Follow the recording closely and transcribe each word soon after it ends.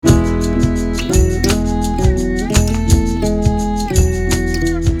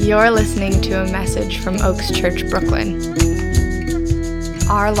You're listening to a message from Oaks Church, Brooklyn.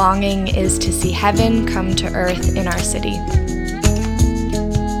 Our longing is to see heaven come to earth in our city.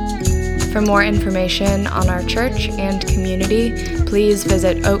 For more information on our church and community, please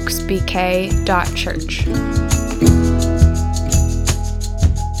visit oaksbk.church.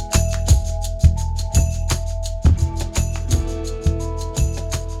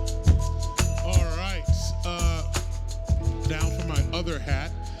 All right, down for my other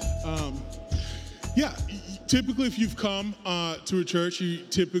hat. Typically if you've come to a church, you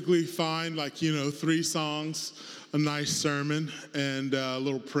typically find 3 songs, a nice sermon, and a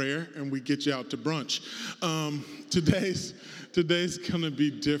little prayer, and we get you out to brunch. Today's gonna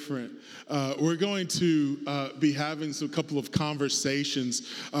be different. We're going to be having a couple of conversations.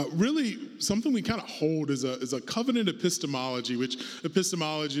 Really, something we kind of hold is a covenant epistemology, which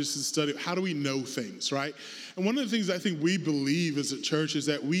epistemology is the study of how do we know things, right? And one of the things I think we believe as a church is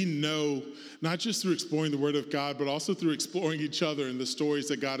that we know not just through exploring the Word of God, but also through exploring each other and the stories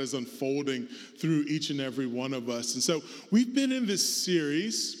that God is unfolding through each and every one of us. And so we've been in this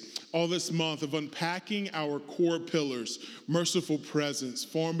series all this month of unpacking our core pillars: merciful presence,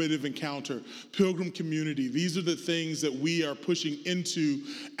 formative encounter, pilgrim community. These are the things that we are pushing into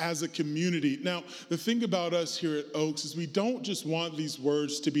as a community. Now, the thing about us here at Oaks is we don't just want these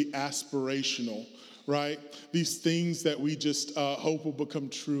words to be aspirational, right? These things that we just hope will become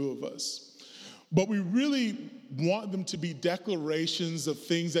true of us. But we really want them to be declarations of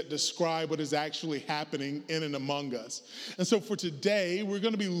things that describe what is actually happening in and among us. And so for today, we're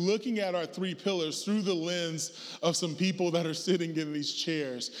going to be looking at our 3 pillars through the lens of some people that are sitting in these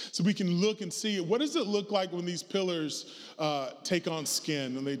chairs. So we can look and see, what does it look like when these pillars take on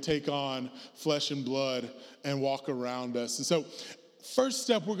skin and they take on flesh and blood and walk around us? And so first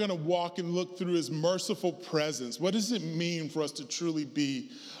step we're going to walk and look through is merciful presence. What does it mean for us to truly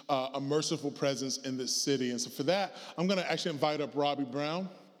be a merciful presence in this city? And so for that, I'm going to actually invite up Robbie Brown.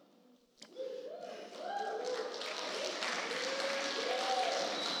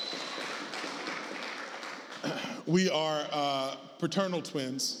 We are paternal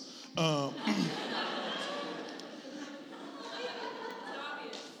twins. Yeah.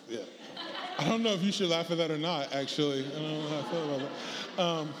 I don't know if you should laugh at that or not, actually. I don't know how I feel about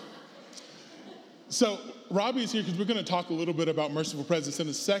that. So Robbie is here because we're going to talk a little bit about merciful presence. In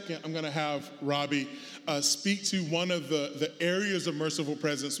a second, I'm going to have Robbie speak to one of the areas of merciful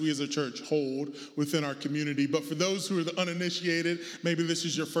presence we as a church hold within our community. But for those who are the uninitiated, maybe this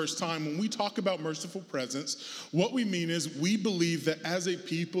is your first time, when we talk about merciful presence, what we mean is we believe that as a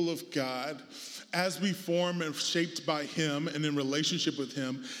people of God, as we form and shaped by Him and in relationship with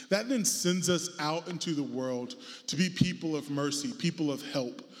Him, that then sends us out into the world to be people of mercy, people of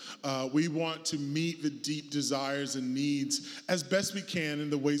help. We want to meet the deep desires and needs as best we can in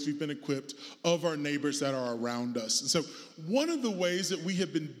the ways we've been equipped of our neighbors that are around us. And so one of the ways that we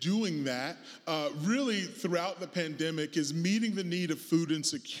have been doing that really throughout the pandemic is meeting the need of food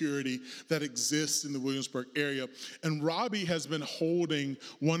insecurity that exists in the Williamsburg area. And Robbie has been holding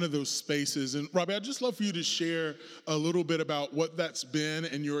one of those spaces. And Robbie, I'd just love for you to share a little bit about what that's been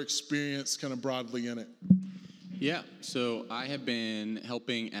and your experience kind of broadly in it. Yeah, so I have been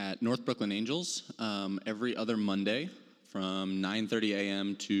helping at North Brooklyn Angels every other Monday from 9:30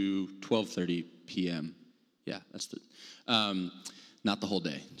 a.m. to 12:30 p.m. Yeah, that's not the whole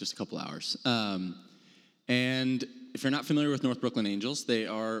day, just a couple hours. And if you're not familiar with North Brooklyn Angels, they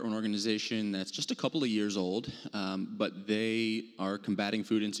are an organization that's just a couple of years old, but they are combating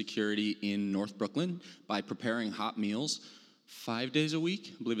food insecurity in North Brooklyn by preparing hot meals 5 days a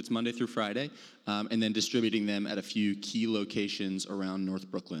week. I believe it's Monday through Friday, and then distributing them at a few key locations around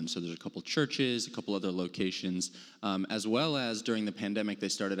North Brooklyn. So there's a couple churches, a couple other locations, as well as during the pandemic, they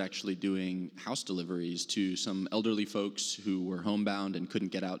started actually doing house deliveries to some elderly folks who were homebound and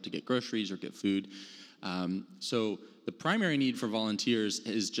couldn't get out to get groceries or get food. So the primary need for volunteers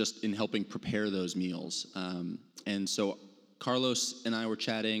is just in helping prepare those meals. And so Carlos and I were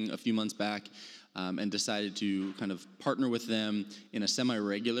chatting a few months back, and decided to kind of partner with them in a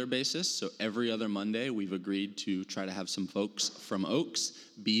semi-regular basis. So every other Monday, we've agreed to try to have some folks from Oaks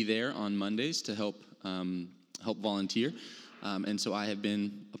be there on Mondays to help volunteer. And so I have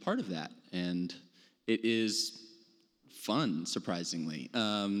been a part of that, and it is fun, surprisingly.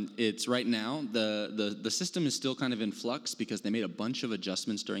 It's right now, the system is still kind of in flux because they made a bunch of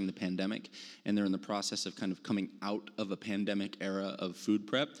adjustments during the pandemic, and they're in the process of kind of coming out of a pandemic era of food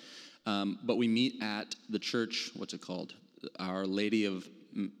prep. But we meet at the church, what's it called? Our Lady of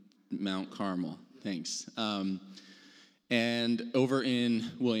Mount Carmel. Thanks. And over in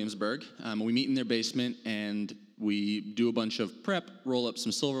Williamsburg, we meet in their basement, and we do a bunch of prep, roll up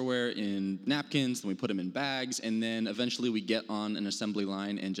some silverware in napkins, then we put them in bags, and then eventually we get on an assembly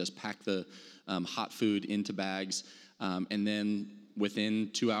line and just pack the hot food into bags. And then within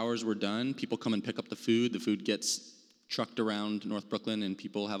 2 hours, we're done. People come and pick up the food. The food gets trucked around North Brooklyn, and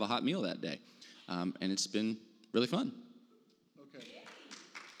people have a hot meal that day. And it's been really fun.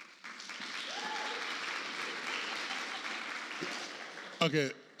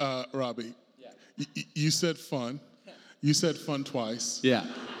 Okay, Robbie, you said fun. You said fun twice. Yeah.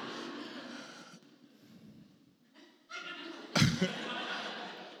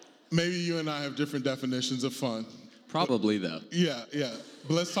 Maybe you and I have different definitions of fun. Probably, though. Yeah.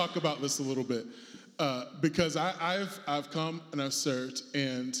 But let's talk about this a little bit. Because I've come and I've served,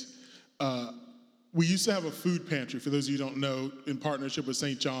 and we used to have a food pantry, for those of you who don't know, in partnership with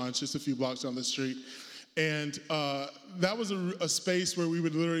St. John's, just a few blocks down the street. And that was a space where we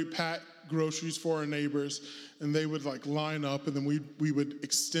would literally pack groceries for our neighbors, and they would like line up, and then we would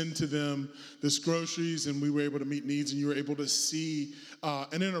extend to them this groceries, and we were able to meet needs, and you were able to see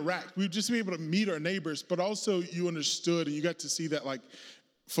and interact. We would just be able to meet our neighbors, but also you understood, and you got to see that like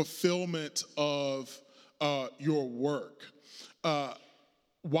fulfillment of your work.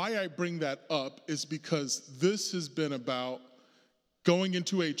 Why I bring that up is because this has been about going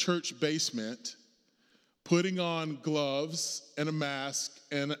into a church basement, putting on gloves and a mask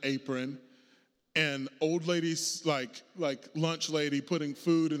and an apron, and old ladies like lunch lady putting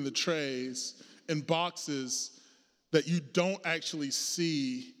food in the trays and boxes that you don't actually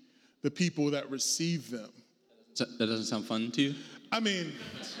see the people that receive them. That doesn't sound fun to you? I mean,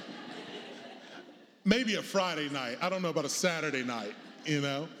 maybe a Friday night. I don't know about a Saturday night, you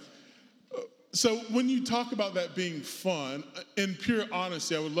know? So when you talk about that being fun, in pure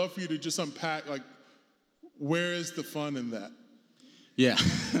honesty, I would love for you to just unpack, like, where is the fun in that? Yeah.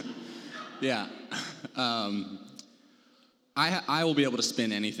 Yeah. I will be able to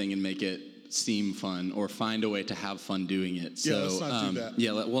spin anything and make it seem fun or find a way to have fun doing it. So, let's not do that.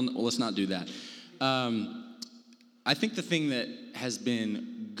 Yeah, let's not do that. I think the thing that has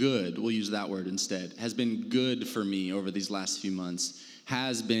been good, we'll use that word instead, has been good for me over these last few months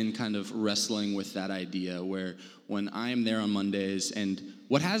has been kind of wrestling with that idea where when I am there on Mondays, and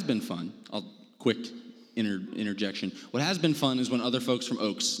what has been fun, quick interjection, what has been fun is when other folks from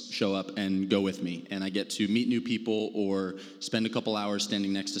Oaks show up and go with me, and I get to meet new people or spend a couple hours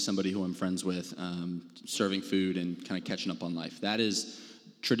standing next to somebody who I'm friends with, serving food and kind of catching up on life. That is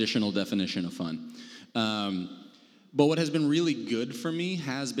traditional definition of fun. But what has been really good for me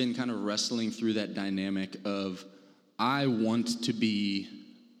has been kind of wrestling through that dynamic of I want to be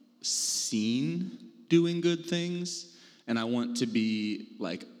seen doing good things, and I want to be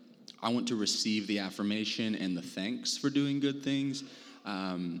like, I want to receive the affirmation and the thanks for doing good things.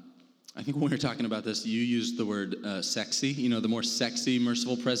 I think when we were talking about this, you used the word sexy. You know, the more sexy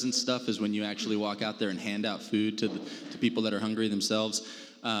Merciful Presence stuff is when you actually walk out there and hand out food to people that are hungry themselves.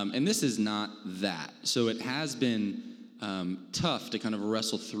 And this is not that. So it has been tough to kind of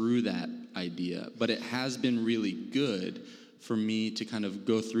wrestle through that idea, but it has been really good for me to kind of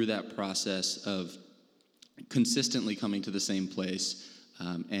go through that process of consistently coming to the same place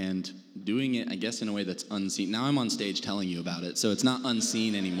and doing it, I guess, in a way that's unseen. Now I'm on stage telling you about it, so it's not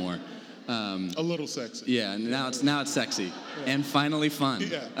unseen anymore. A little sexy. Yeah, now it's sexy and finally fun.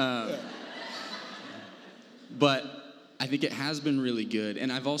 But I think it has been really good,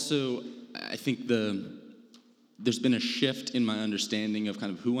 and I've also, I think there's been a shift in my understanding of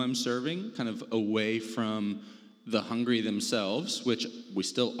kind of who I'm serving, kind of away from the hungry themselves, which we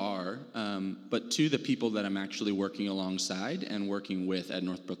still are, but to the people that I'm actually working alongside and working with at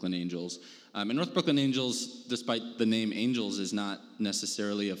North Brooklyn Angels. And North Brooklyn Angels, despite the name Angels, is not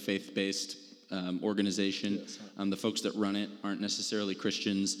necessarily a faith-based organization. Yes. The folks that run it aren't necessarily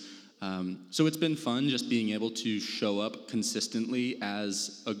Christians. So it's been fun just being able to show up consistently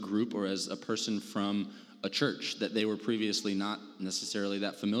as a group or as a person from a church that they were previously not necessarily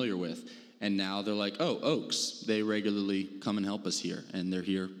that familiar with. And now they're like, oh, Oaks, they regularly come and help us here, and they're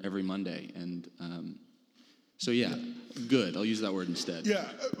here every Monday. And so, yeah, good. I'll use that word instead. Yeah,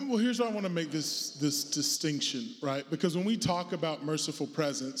 well, here's why I want to make this distinction, right? Because when we talk about Merciful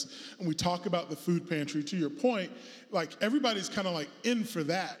Presence and we talk about the food pantry, to your point, like everybody's kind of like in for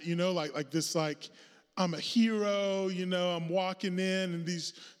that, you know, like this, like, I'm a hero, you know, I'm walking in, and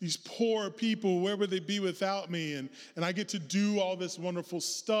these poor people, where would they be without me? And I get to do all this wonderful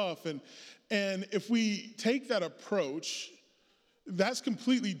stuff. And if we take that approach, that's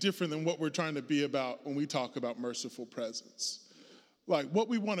completely different than what we're trying to be about when we talk about Merciful Presence. Like what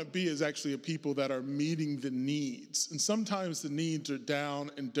we want to be is actually a people that are meeting the needs. And sometimes the needs are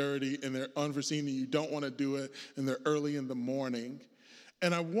down and dirty and they're unforeseen and you don't want to do it and they're early in the morning.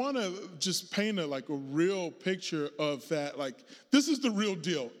 And I want to just paint a real picture of that. Like, this is the real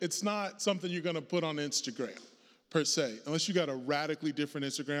deal. It's not something you're going to put on Instagram per se, unless you got a radically different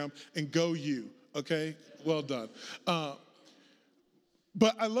Instagram, and go you, okay? Well done.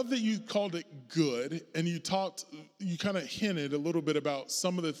 But I love that you called it good, and you kind of hinted a little bit about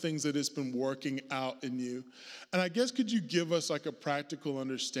some of the things that it's been working out in you. And I guess could you give us like a practical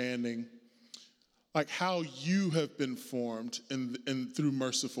understanding, like how you have been formed in through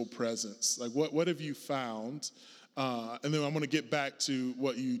merciful presence? Like what have you found? And then I'm going to get back to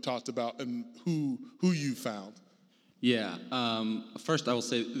what you talked about and who you found. Yeah. First, I will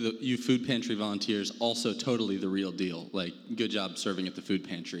say you food pantry volunteers, also totally the real deal. Like, good job serving at the food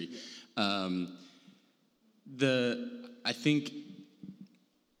pantry. I think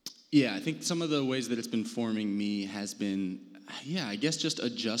some of the ways that it's been forming me has been, I guess just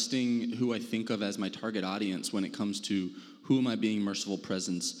adjusting who I think of as my target audience when it comes to who am I being merciful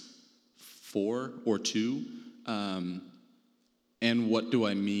presence for or to, and what do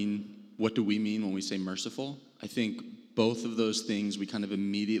we mean when we say merciful? I think both of those things, we kind of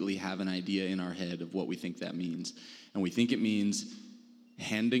immediately have an idea in our head of what we think that means. And we think it means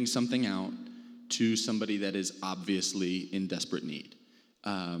handing something out to somebody that is obviously in desperate need.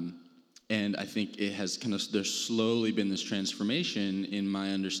 And I think it has there's slowly been this transformation in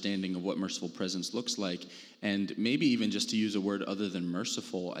my understanding of what merciful presence looks like. And maybe even just to use a word other than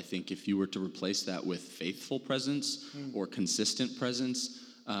merciful, I think if you were to replace that with faithful presence or consistent presence,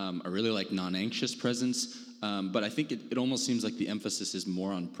 I really like non-anxious presence. But I think it almost seems like the emphasis is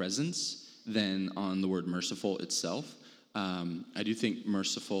more on presence than on the word merciful itself. I do think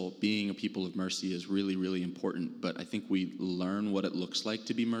merciful, being a people of mercy, is really, really important. But I think we learn what it looks like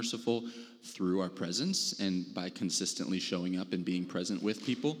to be merciful through our presence and by consistently showing up and being present with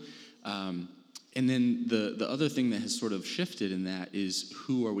people. And then the other thing that has sort of shifted in that is,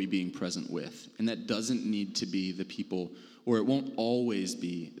 who are we being present with? And that doesn't need to be the people, or it won't always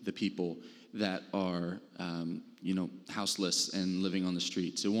be the people that are, houseless and living on the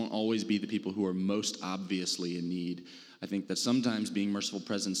streets. It won't always be the people who are most obviously in need. I think that sometimes being merciful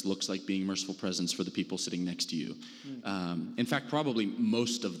presence looks like being merciful presence for the people sitting next to you. In fact, probably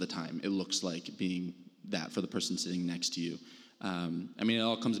most of the time, it looks like being that for the person sitting next to you. It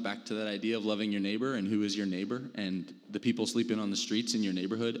all comes back to that idea of loving your neighbor and who is your neighbor. And the people sleeping on the streets in your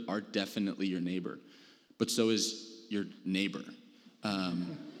neighborhood are definitely your neighbor. But so is your neighbor.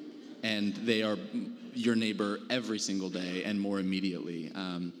 And they are your neighbor every single day and more immediately.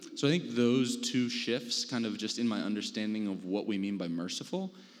 So I think those two shifts kind of just in my understanding of what we mean by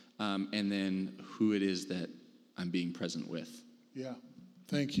merciful, and then who it is that I'm being present with. Yeah,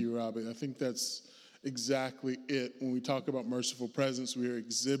 thank you, Robbie. I think that's exactly it. When we talk about merciful presence, we are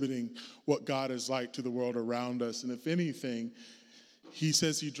exhibiting what God is like to the world around us. And if anything, he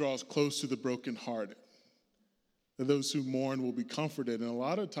says he draws close to the brokenhearted. That those who mourn will be comforted. And a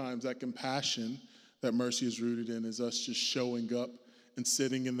lot of times that compassion that mercy is rooted in is us just showing up and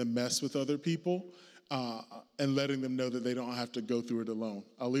sitting in the mess with other people and letting them know that they don't have to go through it alone.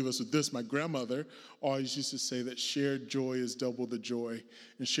 I'll leave us with this. My grandmother always used to say that shared joy is double the joy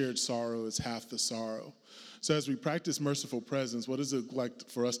and shared sorrow is half the sorrow. So as we practice merciful presence, what is it like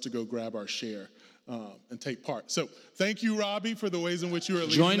for us to go grab our share and take part? So thank you, Robbie, for the ways in which you are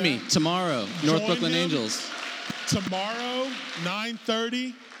leading Join me tomorrow, North Brooklyn him. Angels. Tomorrow,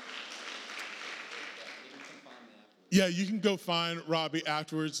 9:30. Yeah, you can go find Robbie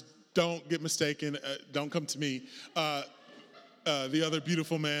afterwards. Don't get mistaken. Don't come to me. The other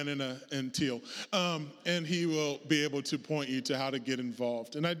beautiful man in teal. And he will be able to point you to how to get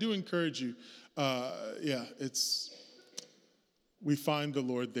involved. And I do encourage you. We find the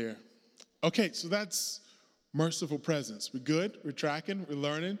Lord there. Okay, so that's merciful presence. We're good. We're tracking. We're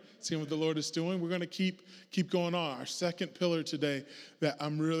learning. Seeing what the Lord is doing. We're going to keep going on. Our second pillar today that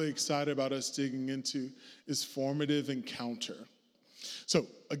I'm really excited about us digging into is formative encounter. So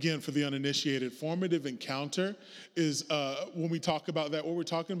again, for the uninitiated, formative encounter is when we talk about that, what we're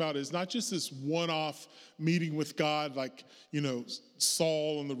talking about is not just this one-off meeting with God like,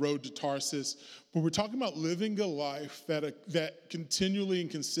 Saul on the road to Tarsus, but we're talking about living a life that continually and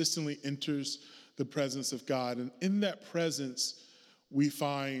consistently enters the presence of God. And in that presence, we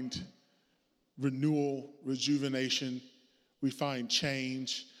find renewal, rejuvenation, we find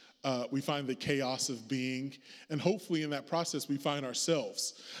change, we find the chaos of being, and hopefully in that process, we find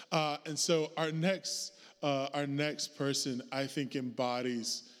ourselves. And so our next person, I think,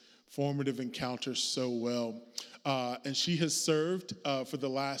 embodies formative encounter so well. And she has served for the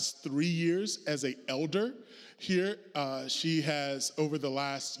last 3 years as an elder here. She has, over the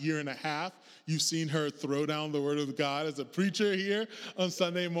last year and a half, you've seen her throw down the word of God as a preacher here on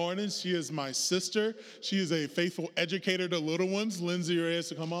Sunday mornings. She is my sister. She is a faithful educator to little ones. Lindsay Reyes,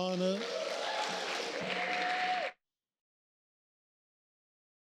 so come on up.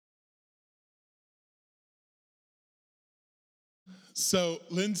 So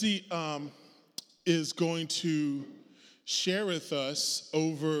Lindsay is going to share with us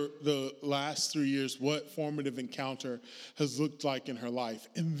over the last 3 years what formative encounter has looked like in her life.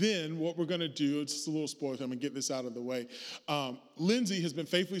 And then what we're going to do, it's just a little spoiler, I'm going to get this out of the way. Lindsay has been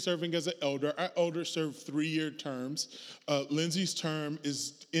faithfully serving as an elder. Our elders serve 3-year terms. Lindsay's term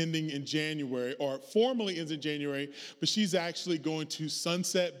is ending in January, or formally ends in January, but she's actually going to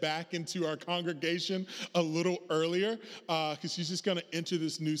sunset back into our congregation a little earlier because she's just going to enter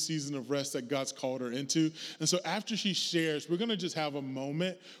this new season of rest that God's called her into. And so after she shares, we're going to just have a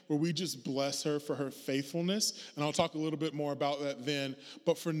moment where we just bless her for her faithfulness, and I'll talk a little bit more about that then.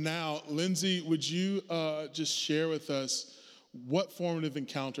 But for now, Lindsay, would you just share with us what formative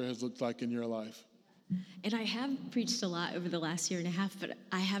encounter has looked like in your life? And I have preached a lot over the last year and a half, but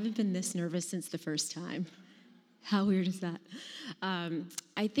I haven't been this nervous since the first time. How weird is that?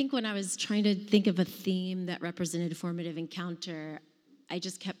 I think when I was trying to think of a theme that represented formative encounter, I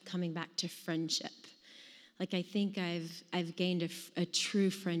just kept coming back to friendship. Like, I think I've gained a true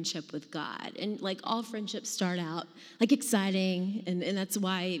friendship with God. And like all friendships start out like exciting, and that's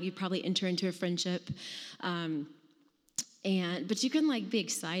why you probably enter into a friendship. But you can like be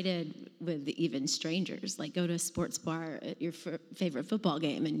excited with even strangers, like go to a sports bar at your favorite football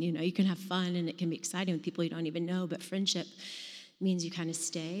game, and you can have fun and it can be exciting with people you don't even know. But friendship means you kind of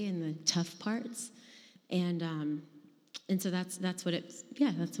stay in the tough parts, and so that's what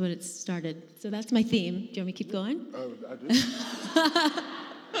it started. So that's my theme. Do you want me to keep going? Oh, I do.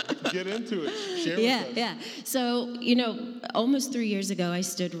 Get into it. Share with us. Yeah. So, almost 3 years ago, I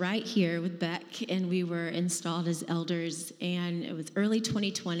stood right here with Beck, and we were installed as elders, and it was early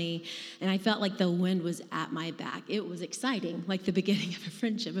 2020, and I felt like the wind was at my back. It was exciting, like the beginning of a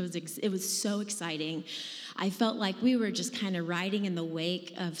friendship. It was so exciting. I felt like we were just kind of riding in the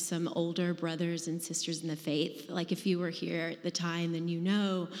wake of some older brothers and sisters in the faith. Like if you were here at the time, then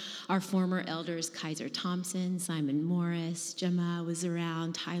our former elders, Kaiser Thompson, Simon Morris, Gemma was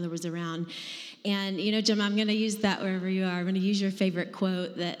around, Tyler was around. And, Gemma, I'm going to use that wherever you are. I'm going to use your favorite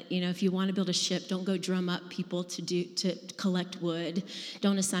quote that, if you want to build a ship, don't go drum up people to collect wood.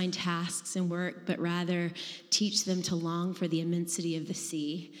 Don't assign tasks and work, but rather teach them to long for the immensity of the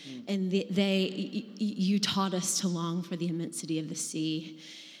sea. And you taught us to long for the immensity of the sea,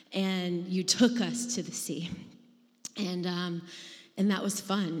 and you took us to the sea. And that was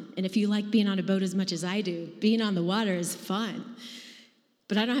fun. And if you like being on a boat as much as I do, being on the water is fun.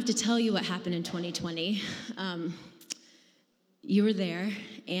 But I don't have to tell you what happened in 2020. You were there,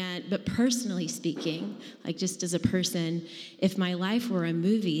 but personally speaking, like just as a person, if my life were a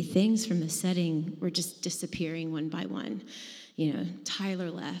movie, things from the setting were just disappearing one by one. Tyler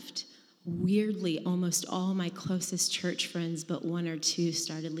left. Weirdly, almost all my closest church friends, but one or two,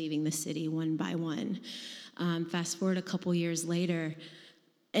 started leaving the city one by one. Fast forward a couple years later,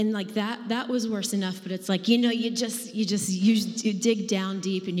 and like that was worse enough, but it's like, you dig down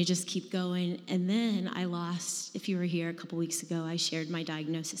deep and you just keep going. And then I lost, if you were here a couple weeks ago, I shared my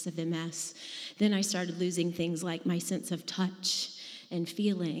diagnosis of MS. Then I started losing things like my sense of touch and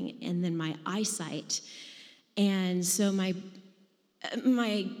feeling, and then my eyesight. And so my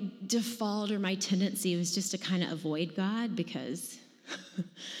default or my tendency was just to kind of avoid God because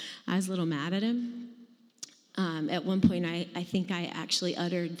I was a little mad at him. At one point, I think I actually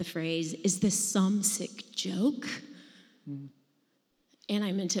uttered the phrase, "Is this some sick joke?" And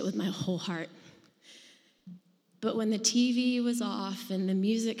I meant it with my whole heart. But when the TV was off and the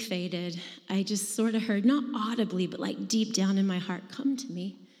music faded, I just sort of heard, not audibly, but like deep down in my heart, "Come to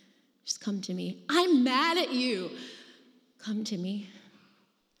me. Just come to me. I'm mad at you. Come to me.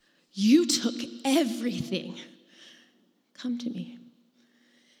 You took everything. Come to me."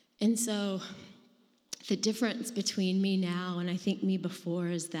 And so the difference between me now and I think me before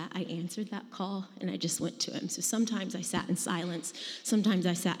is that I answered that call and I just went to him. So sometimes I sat in silence, sometimes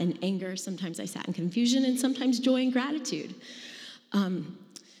I sat in anger, sometimes I sat in confusion, and sometimes joy and gratitude.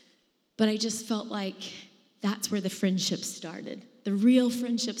 But I just felt like that's where the friendship started. The real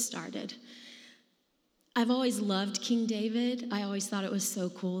friendship started. I've always loved King David. I always thought it was so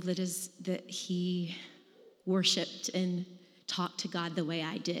cool that he worshiped and talked to God the way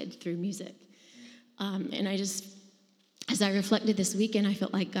I did through music. And I as I reflected this weekend, I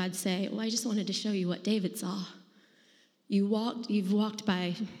felt like God say, well, I just wanted to show you what David saw. You've walked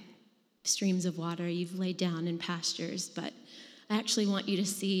by streams of water, you've laid down in pastures, but I actually want you to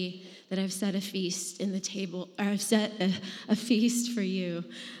see that I've set a feast in the table, or I've set a feast for you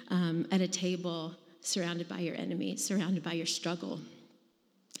at a table surrounded by your enemies, surrounded by your struggle.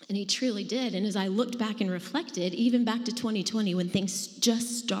 And he truly did. And as I looked back and reflected, even back to 2020, when things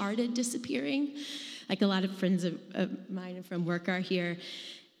just started disappearing, like a lot of friends of mine from work are here,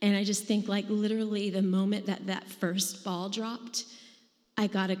 and I just think like literally the moment that first ball dropped, I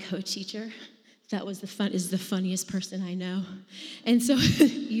got a co-teacher that was is the funniest person I know. And so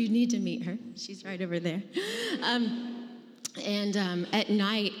you need to meet her. She's right over there. At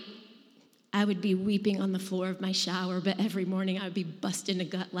night, I would be weeping on the floor of my shower, but every morning I would be busting a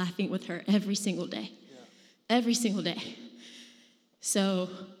gut laughing with her every single day. Yeah. Every single day. So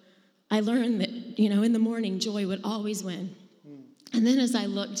I learned that, in the morning, joy would always win. And then as I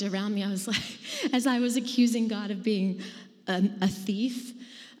looked around me, I was like, as I was accusing God of being a thief,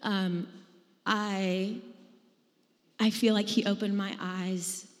 I feel like he opened my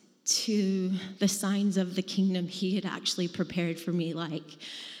eyes to the signs of the kingdom he had actually prepared for me, like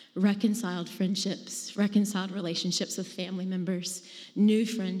reconciled friendships, reconciled relationships with family members, new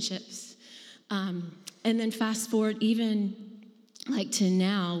friendships. And then fast forward even like to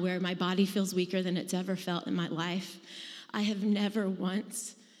now, where my body feels weaker than it's ever felt in my life. I have never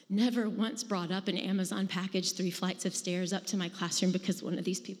once brought up an Amazon package 3 flights of stairs up to my classroom because one of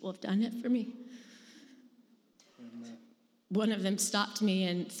these people have done it for me. Amen. One of them stopped me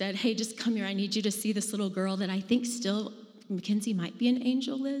and said, hey, just come here. I need you to see this little girl that I think still, Mackenzie might be an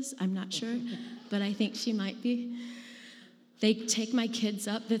angel, Liz. I'm not sure, but I think she might be. They take my kids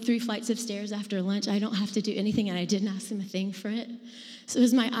up the 3 flights of stairs after lunch. I don't have to do anything, and I didn't ask them a thing for it. So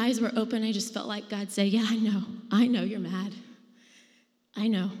as my eyes were open, I just felt like God said, yeah, I know you're mad. I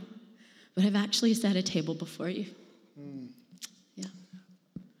know, but I've actually set a table before you. Yeah.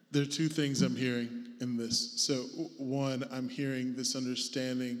 There are 2 things I'm hearing in this. So one, I'm hearing this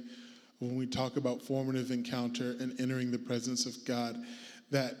understanding when we talk about formative encounter and entering the presence of God,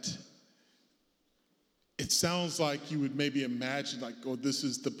 that it sounds like you would maybe imagine like, oh, this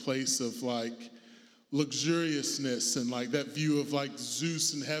is the place of like luxuriousness and like that view of like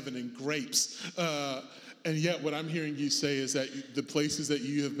Zeus in heaven and grapes. And yet what I'm hearing you say is that the places that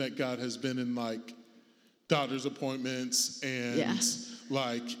you have met God has been in like doctor's appointments and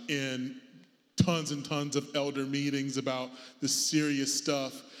like in tons and tons of elder meetings about the serious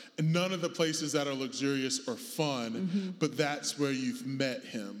stuff. And none of the places that are luxurious or fun, but that's where you've met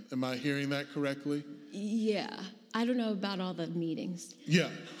him. Am I hearing that correctly? Yeah. I don't know about all the meetings.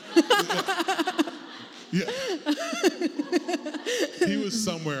 Yeah. Yeah. He was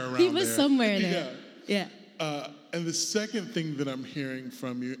somewhere around there. He was somewhere there. Yeah. And the second thing that I'm hearing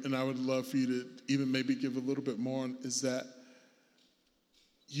from you, and I would love for you to even maybe give a little bit more on, is that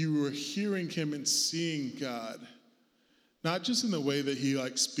you were hearing him and seeing God, not just in the way that he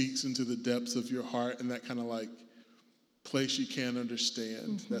like speaks into the depths of your heart and that kind of like place you can't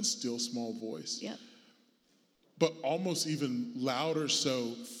understand, that still small voice. Yep. But almost even louder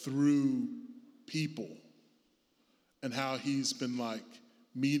so through people and how he's been like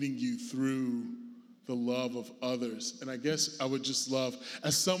meeting you through the love of others. And I guess I would just love,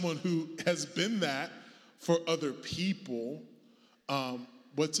 as someone who has been that for other people,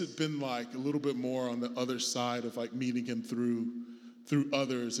 what's it been like a little bit more on the other side of like meeting him through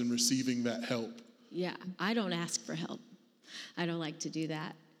others and receiving that help? Yeah, I don't ask for help. I don't like to do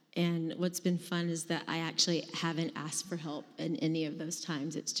that. And what's been fun is that I actually haven't asked for help in any of those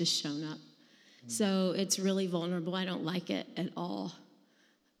times. It's just shown up. So it's really vulnerable. I don't like it at all.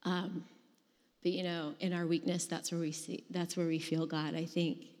 But in our weakness, that's where we feel God. I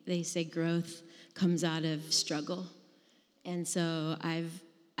think they say growth comes out of struggle. And so I've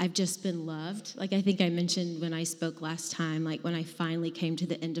just been loved. Like I think I mentioned when I spoke last time, like when I finally came to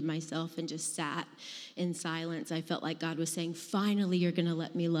the end of myself and just sat in silence, I felt like God was saying, finally, you're going to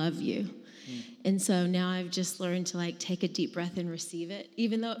let me love you. And so now I've just learned to like take a deep breath and receive it.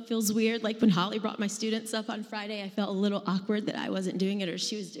 Even though it feels weird, like when Holly brought my students up on Friday, I felt a little awkward that I wasn't doing it or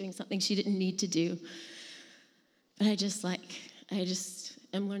she was doing something she didn't need to do. But I just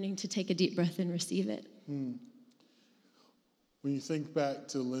am learning to take a deep breath and receive it. When you think back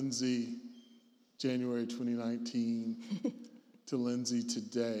to Lindsay, January 2019, to Lindsay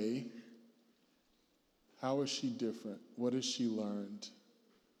today, how is she different? What has she learned?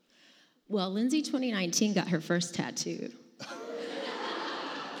 Well, Lindsay 2019 got her first tattoo.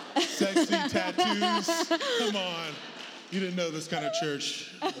 Sexy tattoos? Come on. You didn't know this kind of church.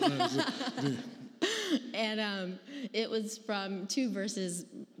 And it was from 2 verses,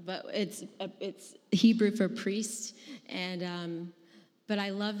 but it's Hebrew for priest. And but I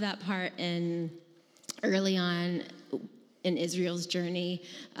love that part early on in Israel's journey,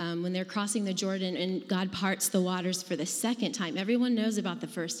 when they're crossing the Jordan and God parts the waters for the second time. Everyone knows about the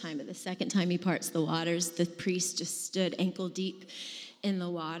first time, but the second time he parts the waters, the priest just stood ankle deep in the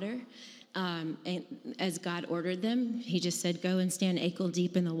water. And as God ordered them, he just said, go and stand ankle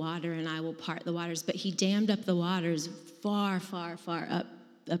deep in the water and I will part the waters. But he dammed up the waters far, far, far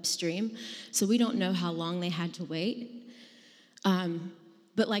upstream. So we don't know how long they had to wait.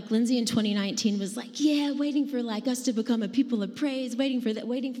 But like Lindsay in 2019 was like, yeah, waiting for like us to become a people of praise, waiting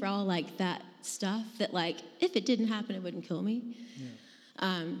for all like that stuff that like, if it didn't happen, it wouldn't kill me.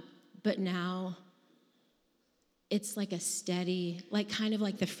 Yeah. But now it's like a steady, like kind of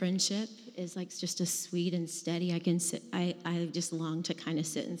like the friendship is like just a sweet and steady. I just long to kind of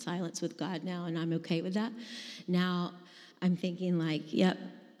sit in silence with God now, and I'm okay with that. Now I'm thinking like, yep,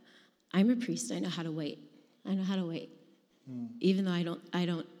 I'm a priest. I know how to wait. Even though I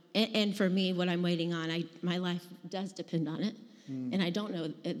don't, and for me, what I'm waiting on, my life does depend on it, and I don't know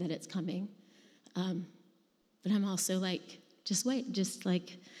that it's coming. But I'm also like, just wait, just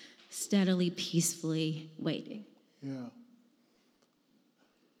like steadily, peacefully waiting. Yeah.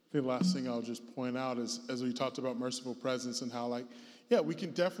 The last thing I'll just point out is, as we talked about merciful presence and how like, yeah, we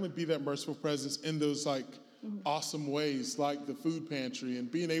can definitely be that merciful presence in those like awesome ways, like the food pantry and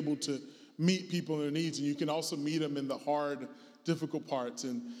being able to meet people in their needs. And you can also meet them in the hard, difficult parts.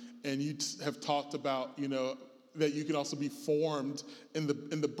 And you have talked about, that you can also be formed in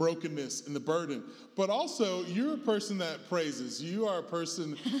the brokenness, in the burden. But also, you're a person that praises. You are a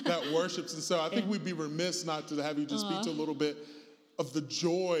person that worships. And so I think we'd be remiss not to have you just speak to a little bit of the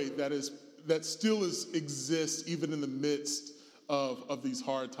joy that still exists even in the midst of these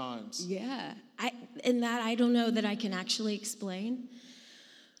hard times. Yeah. I don't know that I can actually explain.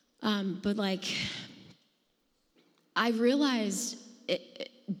 But like, I realized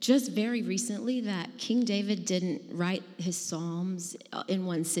just very recently that King David didn't write his Psalms in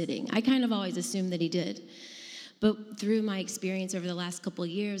one sitting. I kind of always assumed that he did. But through my experience over the last couple of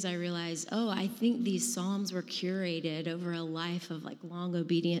years, I realized, I think these Psalms were curated over a life of like long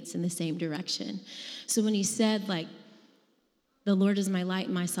obedience in the same direction. So when he said like, the Lord is my light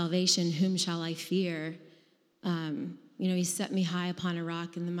and my salvation, whom shall I fear? He set me high upon a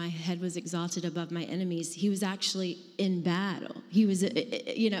rock, and then my head was exalted above my enemies. He was actually in battle. He was,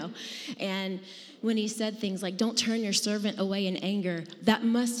 and when he said things like, don't turn your servant away in anger, that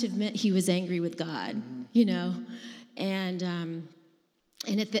must have meant he was angry with God, And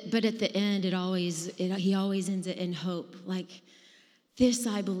but at the end, he always ends it in hope. Like, this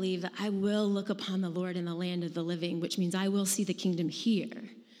I believe, that I will look upon the Lord in the land of the living, which means I will see the kingdom here.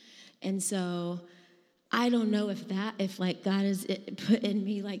 And so I don't know if like God has put in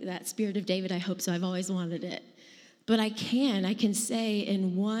me like that spirit of David. I hope so. I've always wanted it. But I can say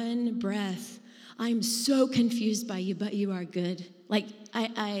in one breath, I'm so confused by you, but you are good. Like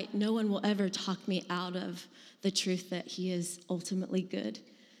no one will ever talk me out of the truth that he is ultimately good.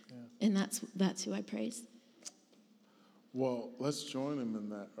 Yeah. And that's who I praise. Well, let's join him in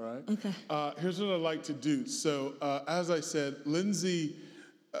that, all right? Okay. Here's what I'd like to do. So as I said, Lindsay,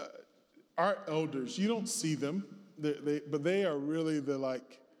 our elders, you don't see them, but they are really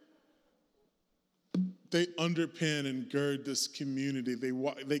they underpin and gird this community.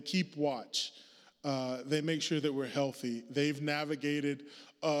 They keep watch. They make sure that we're healthy. They've navigated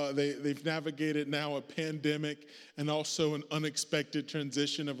now a pandemic and also an unexpected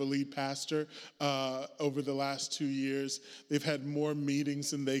transition of a lead pastor over the last 2 years. They've had more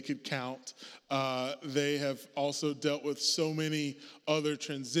meetings than they could count. They have also dealt with so many other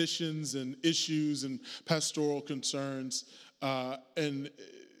transitions and issues and pastoral concerns, and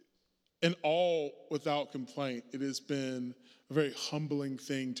all without complaint. It has been a very humbling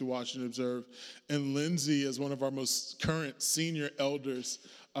thing to watch and observe. And Lindsay, as one of our most current senior elders,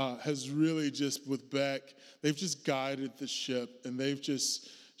 has really just, with Beck, they've just guided the ship. And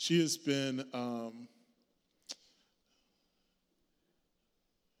she has been,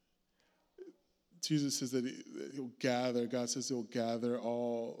 Jesus says that he'll gather, God says he'll gather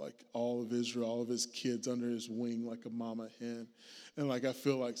all of Israel, all of his kids under his wing like a mama hen. And I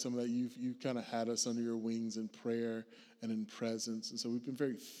feel like some of that you've kind of had us under your wings in prayer and in presence. And so we've been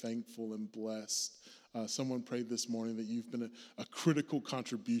very thankful and blessed. Someone prayed this morning that you've been a critical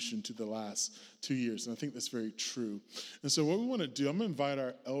contribution to the last 2 years. And I think that's very true. And so what we want to do, I'm going to invite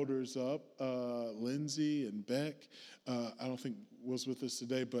our elders up, Lindsay and Beck. I don't think was with us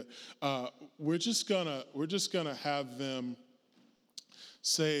today, but we're just gonna have them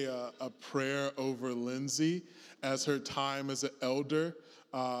say a prayer over Lindsay as her time as an elder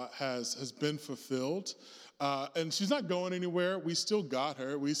has been fulfilled. And she's not going anywhere. We still got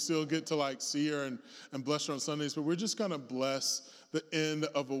her. We still get to see her and bless her on Sundays, but we're just gonna bless the end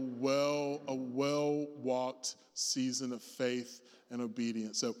of a well-walked season of faith and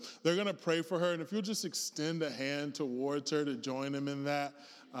obedience. So they're gonna pray for her, and if you'll just extend a hand towards her to join them in that,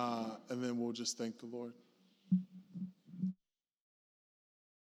 and then we'll just thank the Lord.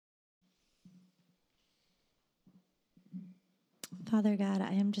 Father God,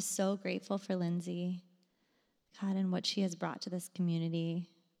 I am just so grateful for Lindsay, God, and what she has brought to this community,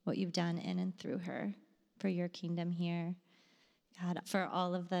 what you've done in and through her for your kingdom here. God, for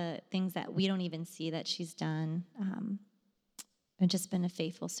all of the things that we don't even see that she's done, and just been a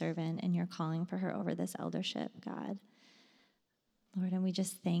faithful servant in your calling for her over this eldership, God. Lord, and we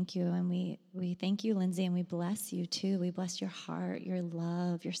just thank you, and we thank you, Lindsay, and we bless you too. We bless your heart, your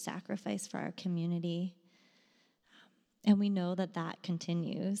love, your sacrifice for our community. And we know that that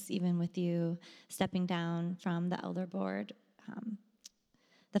continues, even with you stepping down from the elder board.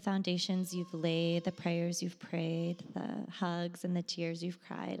 The foundations you've laid, the prayers you've prayed, the hugs and the tears you've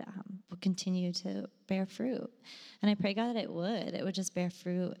cried will continue to bear fruit. And I pray, God, that it would just bear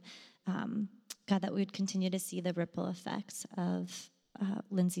fruit. God, that we would continue to see the ripple effects of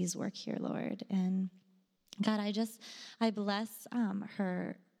Lindsay's work here, Lord. And God, I bless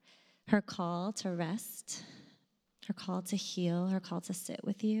her call to rest, her call to heal, her call to sit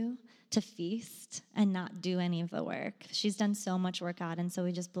with you, to feast and not do any of the work. She's done so much work, God, and so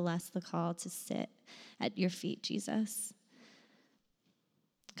we just bless the call to sit at your feet, Jesus.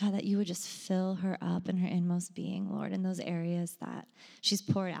 God, that you would just fill her up in her inmost being, Lord, in those areas that she's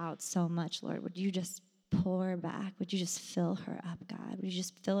poured out so much, Lord. Would you just pour back? Would you just fill her up, God? Would you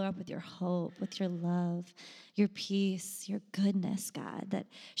just fill her up with your hope, with your love, your peace, your goodness, God, that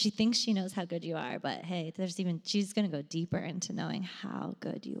she thinks she knows how good you are, but hey, she's going to go deeper into knowing how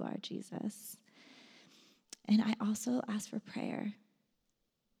good you are, Jesus. And I also ask for prayer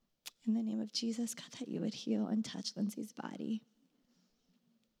in the name of Jesus, God, that you would heal and touch Lindsay's body.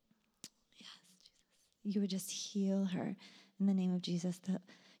 Yes, Jesus. You would just heal her in the name of Jesus, that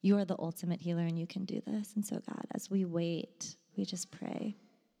you are the ultimate healer and you can do this. And so, God, as we wait, we just pray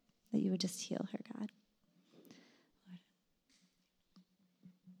that you would just heal her, God. Lord.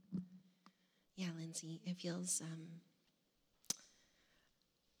 Yeah, Lindsay, it feels,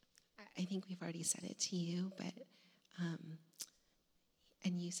 I think we've already said it to you, but,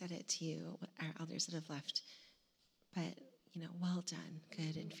 and you said it to our elders that have left, but, well done,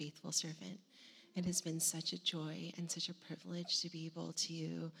 good and faithful servant. It has been such a joy and such a privilege to be able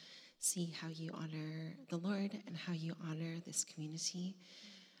to see how you honor the Lord and how you honor this community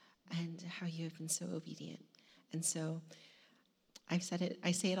and how you have been so obedient. And so I've said it,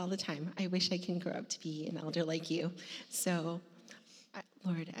 I say it all the time. I wish I can grow up to be an elder like you. So,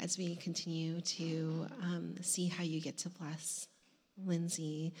 Lord, as we continue to see how you get to bless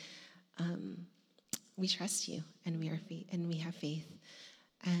Lindsay, we trust you and we have faith.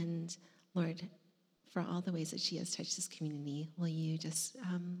 And Lord, for all the ways that she has touched this community, will you just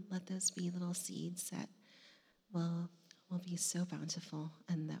let those be little seeds that will be so bountiful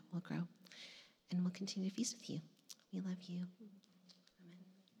and that will grow. And we'll continue to feast with you. We love you.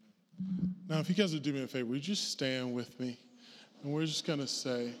 Amen. Now, if you guys would do me a favor, would you just stand with me? And we're just going to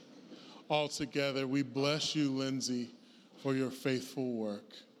say all together, we bless you, Lindsay, for your faithful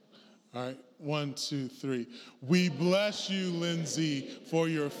work. All right, 1, 2, 3. We bless you, Lindsay, for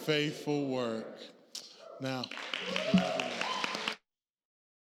your faithful work. Now,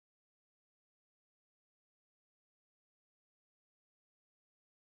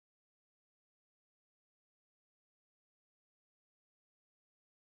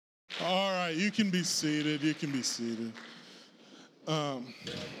 all right, you can be seated. You can be seated.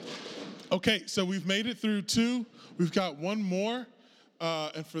 Okay, so we've made it through 2. We've got one more.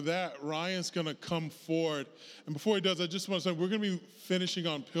 And for that, Ryan's going to come forward. And before he does, I just want to say we're going to be finishing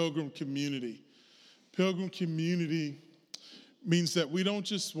on Pilgrim Community. Pilgrim Community means that we don't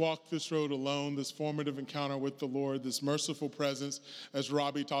just walk this road alone, this formative encounter with the Lord, this merciful presence, as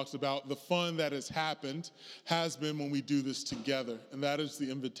Robbie talks about. The fun that has been when we do this together. And that is the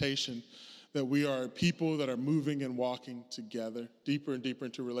invitation that we are people that are moving and walking together, deeper and deeper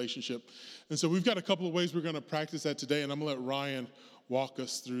into relationship. And so we've got a couple of ways we're going to practice that today, and I'm going to let Ryan walk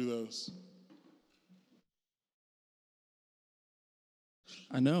us through those.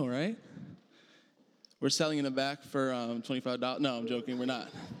 I know, right? We're selling in the back for $25. No, I'm joking, we're not.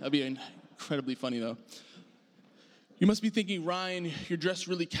 That'd be incredibly funny, though. You must be thinking, Ryan, you're dressed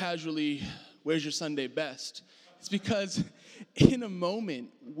really casually. Where's your Sunday best? It's because in a moment,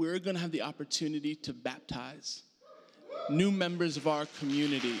 we're going to have the opportunity to baptize new members of our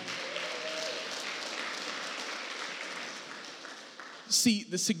community. See,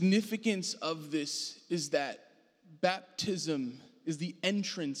 the significance of this is that baptism is the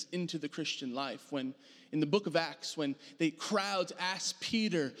entrance into the Christian life. When in the book of Acts, when the crowds ask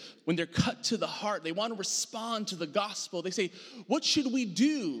Peter, when they're cut to the heart, they want to respond to the gospel. They say, "What should we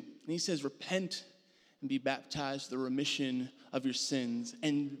do?" And he says, "Repent and be baptized for the remission of your sins,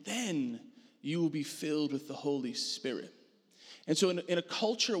 and then you will be filled with the Holy Spirit." And so in a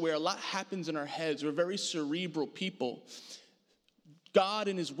culture where a lot happens in our heads, we're very cerebral people, God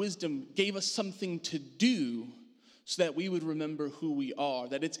in his wisdom gave us something to do so that we would remember who we are,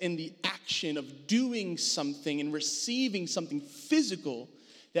 that it's in the action of doing something and receiving something physical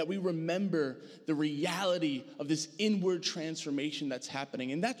that we remember the reality of this inward transformation that's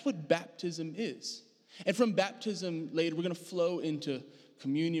happening. And that's what baptism is. And from baptism later, we're going to flow into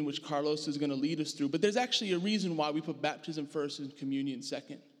communion, which Carlos is going to lead us through. But there's actually a reason why we put baptism first and communion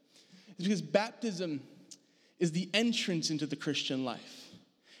second. It's because baptism is the entrance into the Christian life.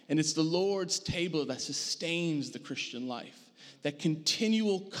 And it's the Lord's table that sustains the Christian life, that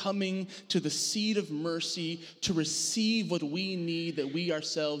continual coming to the seat of mercy to receive what we need that we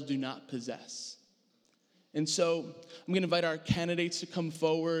ourselves do not possess. And so I'm going to invite our candidates to come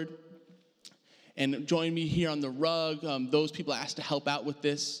forward and join me here on the rug. Those people asked to help out with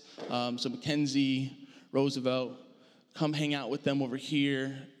this. So Mackenzie, Roosevelt, come hang out with them over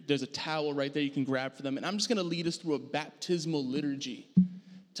here. There's a towel right there you can grab for them. And I'm just going to lead us through a baptismal liturgy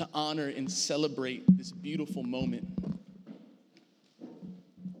to honor and celebrate this beautiful moment.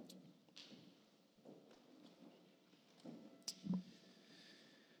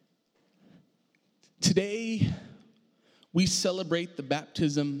 Today, we celebrate the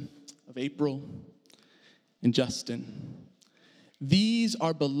baptism of April and Justin. These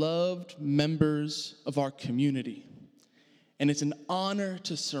are beloved members of our community, and it's an honor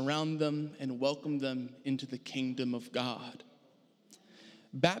to surround them and welcome them into the kingdom of God.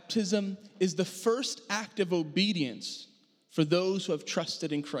 Baptism is the first act of obedience for those who have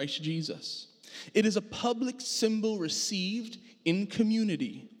trusted in Christ Jesus. It is a public symbol received in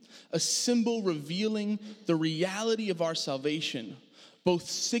community, a symbol revealing the reality of our salvation, both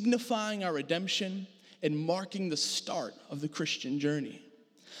signifying our redemption and marking the start of the Christian journey.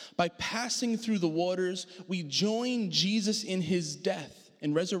 By passing through the waters, we join Jesus in his death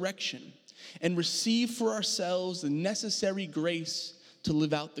and resurrection and receive for ourselves the necessary grace to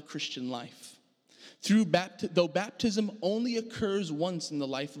live out the Christian life. Though baptism only occurs once in the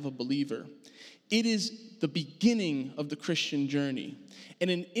life of a believer, it is the beginning of the Christian journey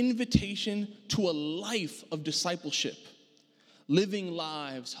and an invitation to a life of discipleship, living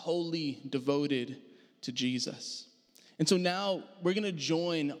lives wholly devoted to Jesus. And so now we're going to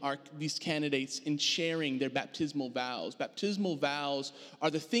join these candidates in sharing their baptismal vows. Baptismal vows are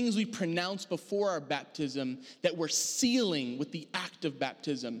the things we pronounce before our baptism that we're sealing with the act of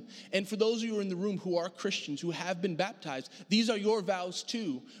baptism. And for those of you who are in the room who are Christians, who have been baptized, these are your vows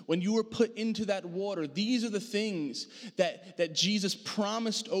too. When you were put into that water, these are the things that Jesus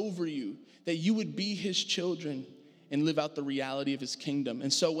promised over you, that you would be his children and live out the reality of his kingdom.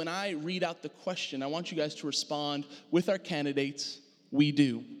 And so when I read out the question, I want you guys to respond with our candidates, "We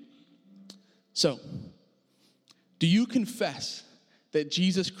do." So, do you confess that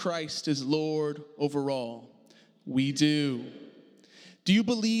Jesus Christ is Lord over all? We do. Do you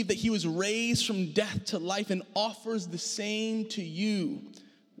believe that he was raised from death to life and offers the same to you?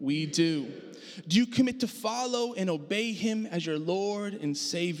 We do. Do you commit to follow and obey him as your Lord and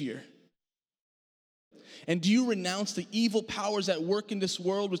Savior? And do you renounce the evil powers at work in this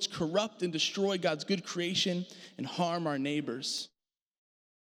world which corrupt and destroy God's good creation and harm our neighbors?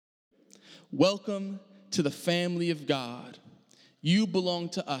 Welcome to the family of God. You belong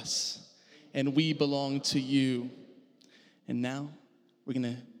to us, and we belong to you. And now we're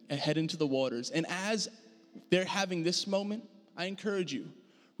going to head into the waters. And as they're having this moment, I encourage you,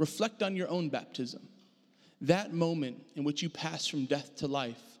 reflect on your own baptism, that moment in which you pass from death to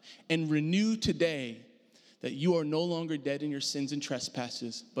life, and renew today that you are no longer dead in your sins and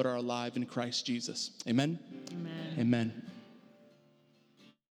trespasses, but are alive in Christ Jesus. Amen? Amen. Amen.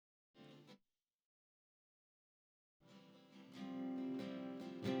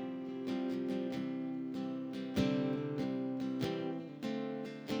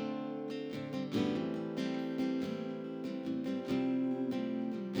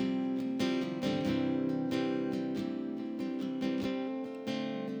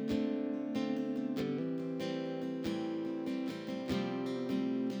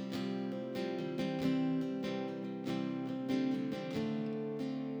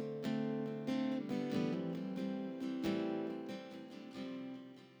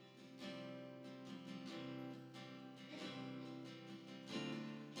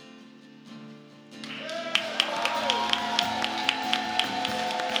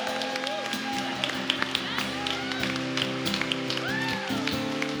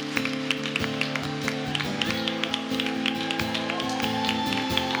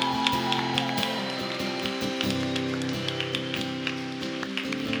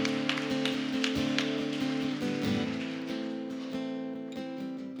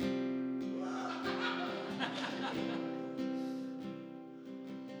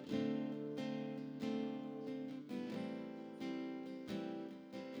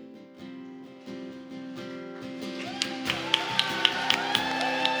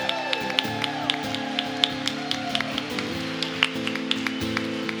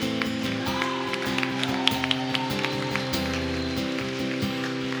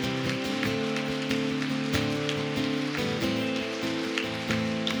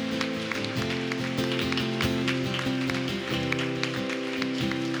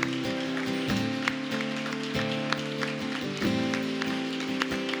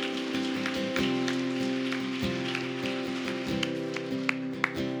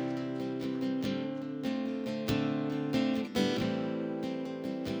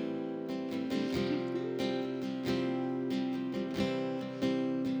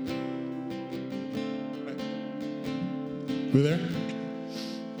 We're there?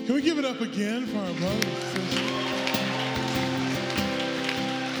 Can we give it up again for our brothers and sisters?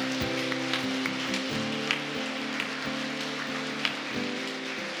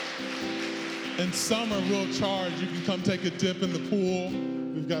 In summer, we'll charge. You can come take a dip in the pool.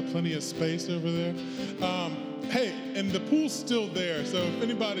 We've got plenty of space over there. Hey, and the pool's still there, so if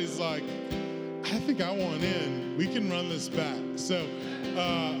anybody's like, I think I want in, we can run this back. So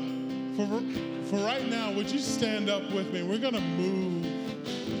for right now, would you stand up with me? We're going to move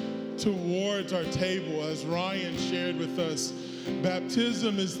towards our table. As Ryan shared with us,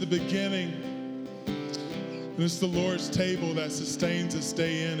 baptism is the beginning, and it's the Lord's table that sustains us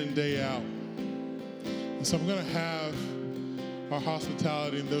day in and day out. And so I'm going to have our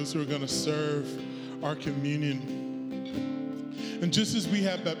hospitality and those who are going to serve our communion. And just as we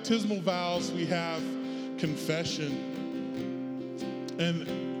have baptismal vows, we have confession.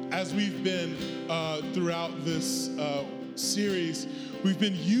 And as we've been throughout this series, we've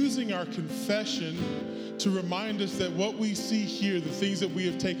been using our confession to remind us that what we see here, the things that we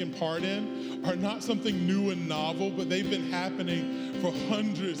have taken part in, are not something new and novel, but they've been happening for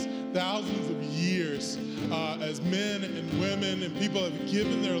hundreds, thousands of years as men and women and people have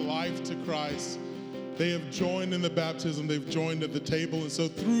given their life to Christ. They have joined in the baptism. They've joined at the table. And so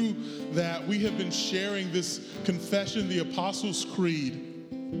through that, we have been sharing this confession, the Apostles' Creed.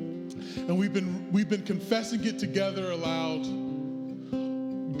 And we've been confessing it together aloud,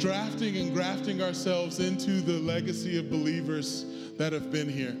 drafting and grafting ourselves into the legacy of believers that have been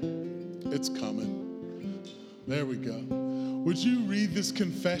here. It's coming. There we go. Would you read this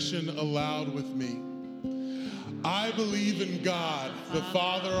confession aloud with me? I believe in God, the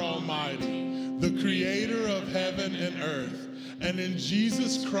Father Almighty, the creator of heaven and earth, and in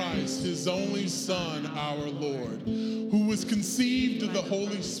Jesus Christ, his only Son, our Lord, who was conceived of the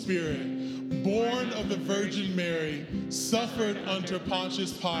Holy Spirit, born of the Virgin Mary, suffered under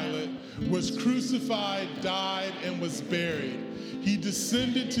Pontius Pilate, was crucified, died, and was buried. He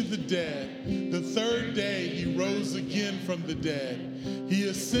descended to the dead. The third day he rose again from the dead. He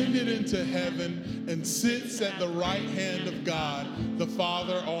ascended into heaven and sits at the right hand of God, the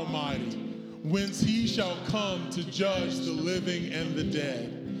Father Almighty, whence he shall come to judge the living and the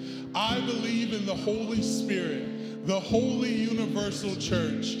dead. I believe in the Holy Spirit, the holy universal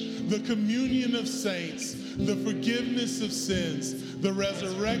church, the communion of saints, the forgiveness of sins, the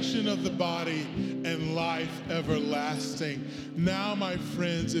resurrection of the body, and life everlasting. Now, my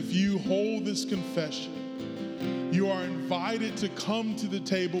friends, if you hold this confession, you are invited to come to the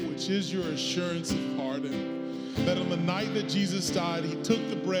table, which is your assurance of pardon. That on the night that Jesus died, he took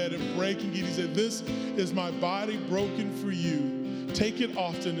the bread and breaking it, he said, "This is my body broken for you. Take it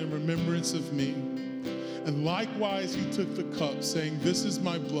often in remembrance of me." And likewise, he took the cup, saying, "This is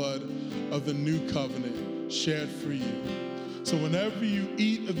my blood of the new covenant, shed for you." So whenever you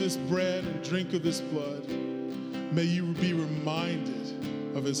eat of this bread and drink of this blood, may you be reminded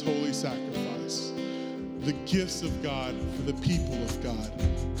of his holy sacrifice, the gifts of God for the people of God.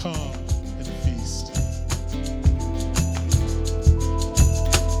 Come.